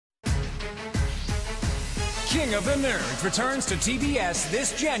King of the Nerds returns to TBS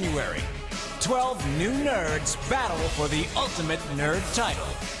this January. 12 new nerds battle for the ultimate nerd title,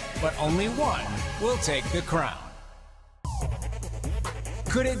 but only one will take the crown.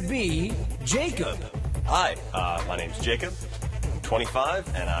 Could it be Jacob? Hi, my name's Jacob. I'm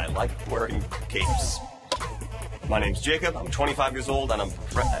 25 and I like wearing capes. My name's Jacob. I'm 25 years old and I'm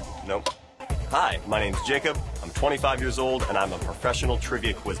nope. Hi, my name's Jacob. I'm 25 years old and I'm a professional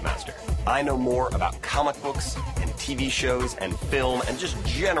trivia quizmaster. I know more about comic books and TV shows and film and just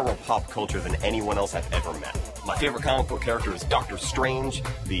general pop culture than anyone else I've ever met. My favorite comic book character is Doctor Strange,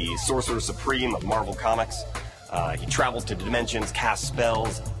 the Sorcerer Supreme of Marvel Comics. He travels to dimensions, casts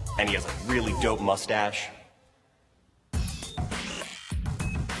spells, and he has a really dope mustache.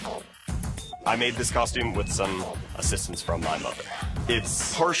 I made this costume with some assistance from my mother.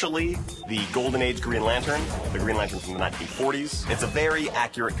 It's partially the Golden Age Green Lantern, the Green Lantern from the 1940s. It's a very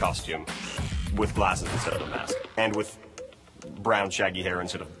accurate costume with glasses instead of a mask, and with brown shaggy hair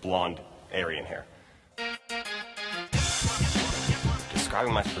instead of blonde Aryan hair.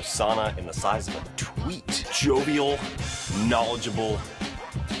 Describing my persona in the size of a tweet. Jovial, knowledgeable,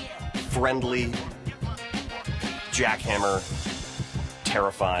 friendly, jackhammer,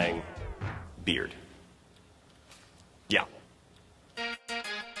 terrifying, beard. Yeah.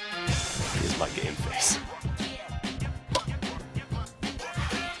 Here's my game face.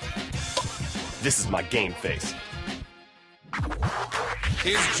 This is my game face.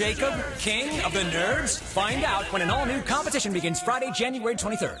 Is Jacob King of the Nerds? Find out when an all-new competition begins Friday, January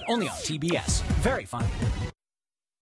 23rd, only on TBS. Very fun.